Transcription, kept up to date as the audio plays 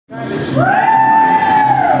Brett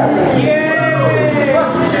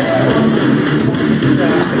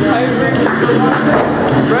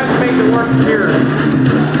made the worst here.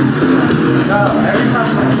 No, every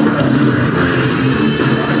time.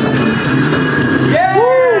 Yeah!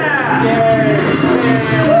 Woo! Yeah!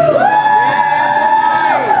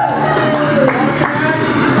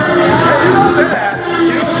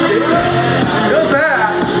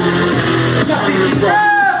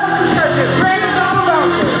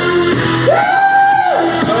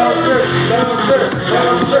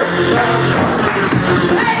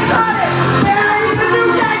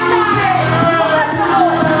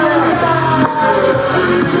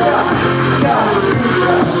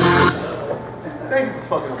 Thank you for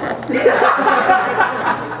fucking around.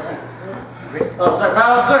 Oh, sorry.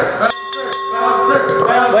 Bouncer.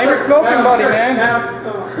 Blame your smoking buddy, man.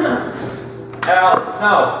 Al.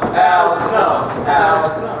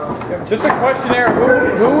 Just a questionnaire.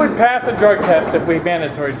 Who would pass a drug test if we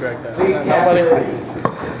mandatory drug test? Nobody.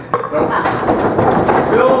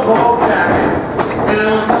 Bill Ball Jackets.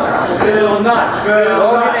 Bill Nut.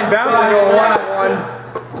 Logan and Bouncer go one.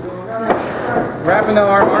 Wrapping the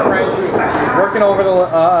arm wrench, working over the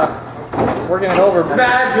working it over.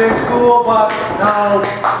 Magic school bus. No,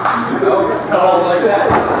 like that.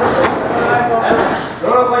 You know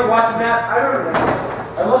what I was like watching that? I don't know.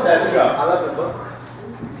 I love that show. I love the book.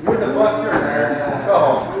 You're the book. You're there. Go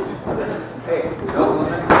home. Hey.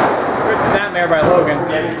 Good snapmare by Logan.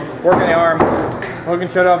 Working the arm. Logan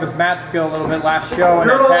showed off his mat skill a little bit last show and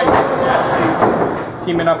that tag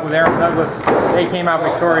teaming up with Aaron Douglas. They came out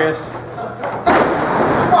victorious.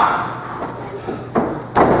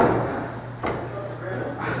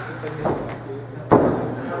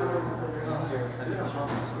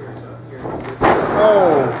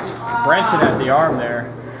 Oh, wrenching at the arm there.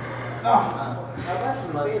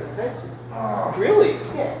 Really?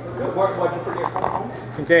 Yeah. Why'd you forget?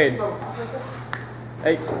 Kincaid.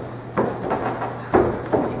 Hey.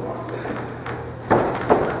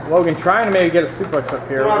 Logan trying to maybe get a suplex up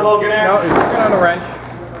here. Come on, Logan. No, he's working on a wrench.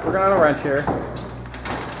 Working on a wrench here.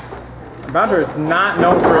 Bouncer is not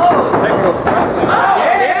known for his technical strength. He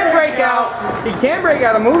can break out. He can break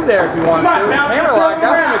out a move there if he wants to. Hammerlock,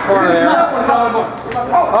 that's in the corner there.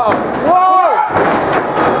 Uh-oh. Whoa!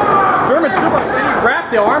 German suplex. Then you wrap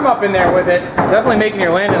the arm up in there with it. Definitely making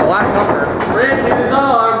your landing a lot tougher. Break his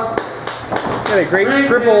arm. Got a great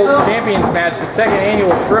triple champions match, the second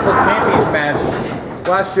annual triple champions match.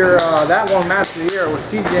 Last year, that one match of the year was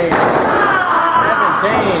CJ Evan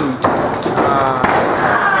Payne.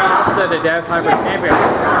 Upset the Dad Sniper champion.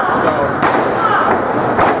 So,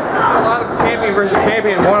 a lot of champion versus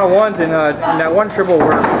champion one-on-ones in that one triple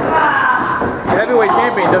where the heavyweight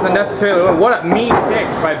champion doesn't necessarily win. What a mean kick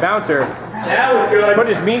by Bouncer. That was good. Put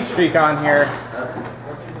his mean streak on here.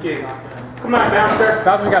 Come on, Bouncer.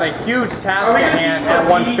 Bouncer's got a huge task in hand at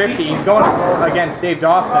 150. He's going against Dave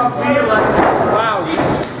Dawson. Wow.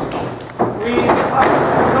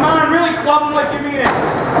 Come on, really club him like you mean it.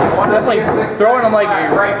 Definitely throwing him like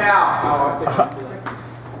right now.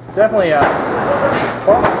 Definitely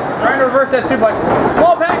trying to reverse that suplex.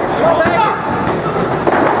 Small package, small package.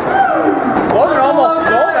 Logan almost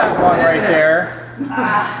stole that one right there.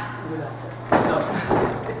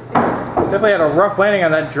 Definitely had a rough landing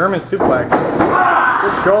on that German suplex.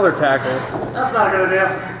 Good shoulder tackle. That's not a good idea.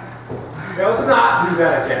 No, let's not do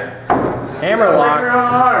that again. Hammerlock. Break your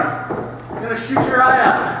own arm. You're gonna shoot your eye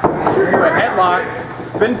out. Do a headlock.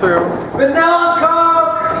 Spin through. Vanilla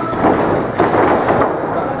Coke!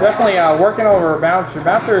 Definitely working over Bouncer.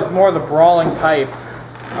 Bouncer is more the brawling type.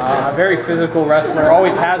 Very physical wrestler.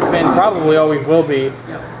 Always has been. Probably always will be.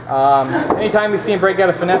 Anytime you see him break out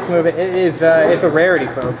a finesse move, it's a rarity,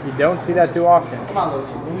 folks. You don't see that too often.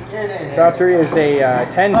 Bouncer is a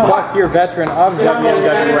 10-plus year veteran of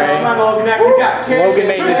WMWA. Logan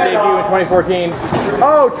made his debut in 2014.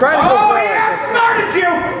 Oh, trying to go for it. He outsmarted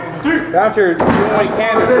you! Bouncer doing what he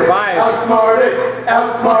can to survive.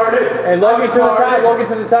 Outsmarted. And Logan to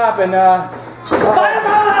the top, and oh,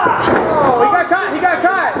 he got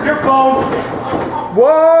caught. Your phone.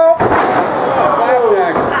 Whoa!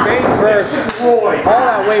 Flapjack, face first. All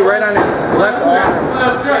that weight right on his left arm.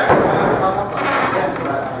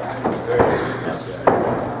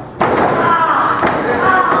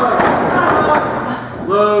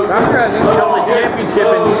 Bouncer has held the championship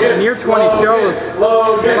in near 20 shows. He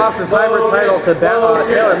lost his hybrid title to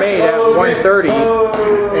Taylor Made at 130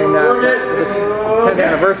 in the 10th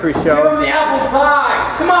anniversary show. Give him the apple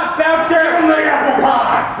pie! Come on, Bouncer! Give him the apple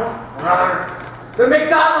pie! The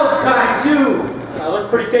McDonald's kind, too! That looks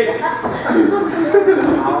pretty tasty.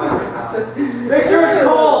 Make sure it's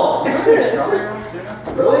cold!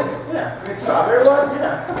 Really? Yeah. You mean strawberry one?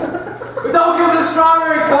 Yeah. But don't give him the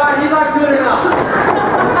strawberry card. He's not good enough.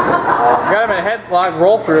 Got him in a headlock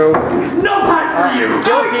roll through. No pie for you.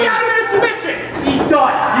 Guillotine. Oh, he got him in a submission. He's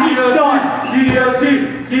done. He's done. Guillotine.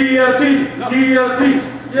 Guillotine. Guillotine.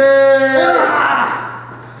 Yeah.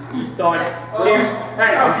 He's done.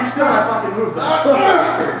 Hey, did you steal my fucking move?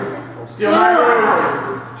 Steal my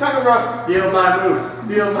moves. Chuck him rough. Steal my move.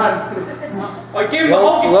 Steal my move. I gave him the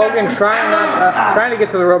Hogan Logan trying to get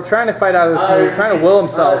to the rope, trying to fight out of his move, trying to will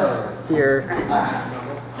himself here.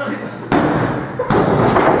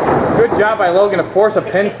 Good job by Logan to force a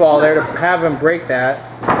pinfall there to have him break that.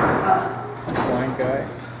 Blind guy.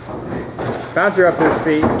 Bouncer up to his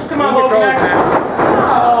feet. Come on, Logan.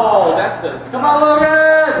 Oh, that's the. Come on, Logan!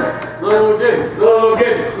 Logan!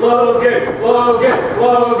 Logan! Logan! Logan!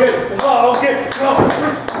 Logan! Logan! Logan!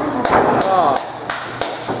 Oh.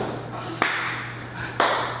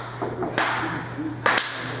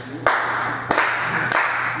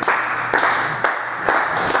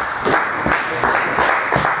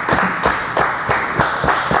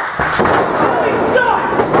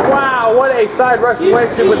 Wow, what a side rush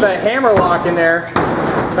wedge with a hammer lock in there.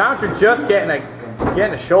 Bouncer just getting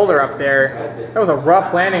a shoulder up there. That was a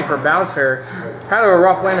rough landing for Bouncer. Kind of a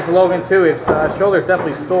rough landing for Logan too. His shoulder's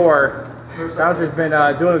definitely sore. Bouncer's been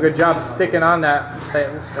doing a good job sticking on that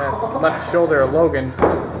left shoulder of Logan.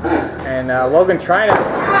 And Logan trying to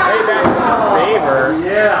pay back some favor.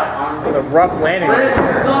 Yeah. With a rough landing. Break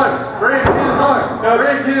his arm. Break his arm. No,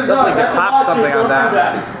 break his arm. Definitely could pop something on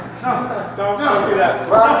that. Don't do that.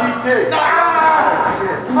 Rocky kick.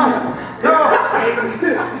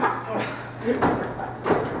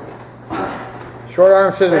 Short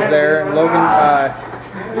arm scissors there, and Logan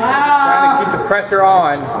trying to keep the pressure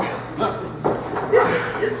on.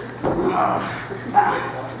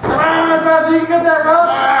 Come on, Bouncer, you can get that rope.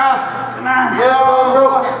 Come on.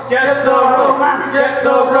 Get the rope. Get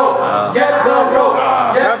the rope. Get the rope.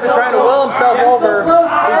 Bouncer trying to will himself over. He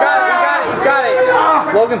got it.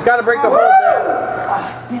 Logan's got to break the hold there.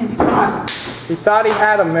 He thought he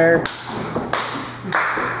had him there.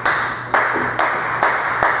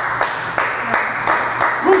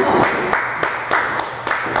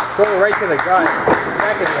 Go right to the gut.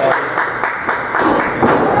 Second one.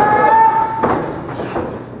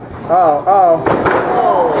 Oh.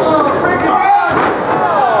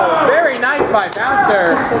 Very nice by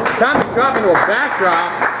Bouncer. Time to drop into a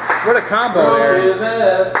backdrop. What a combo there. Broke his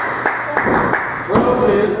ass. Broke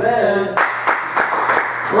his ass.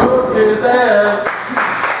 Broke his ass.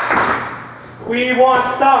 We want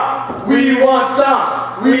stops. We want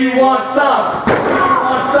stops. We want stops. We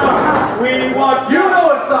want stops. We want. You know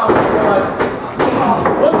what stops is.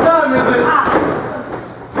 What time is it?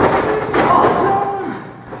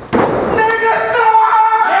 Nigga,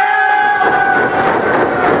 stop! Yeah!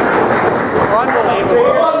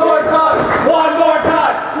 Unbelievable. One more time. One more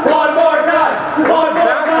time. One more time. One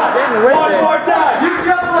more time. One more time. Use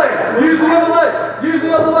the other leg. Use the other leg. Use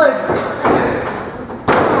the other leg.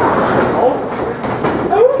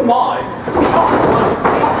 Oh my.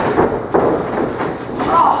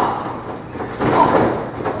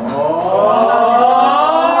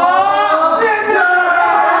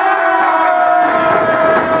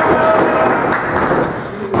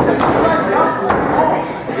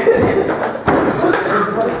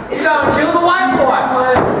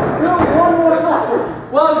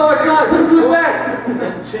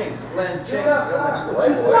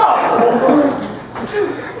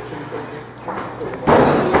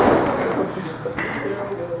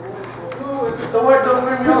 Don't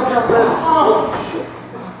make me all jump in. Oh, shit.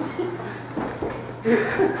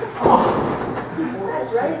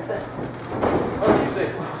 That's right. What do you say?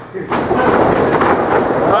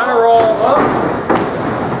 On a roll.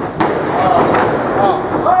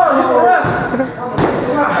 Oh, hit the ref.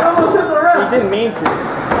 I almost hit the ref. He didn't mean to.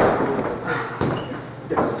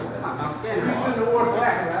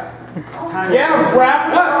 Yeah, wrap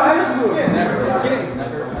it up.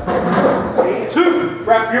 Two.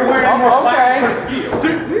 Wrap your wearing more black than you.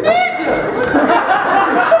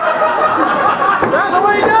 That's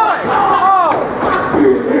what he's doing.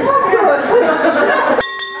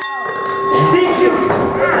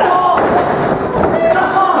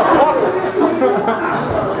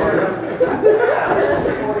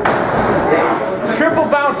 Triple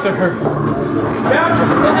bouncer. Bouncer.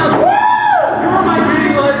 You are my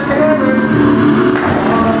beating like hammers.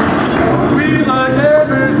 We like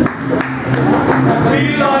hammers. We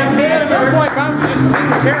like At some hammers. point, Bouncer just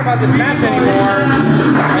didn't care about this match anymore.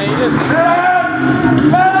 And he just...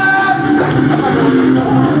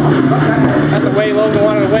 That's the way Logan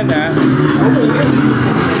wanted to win that.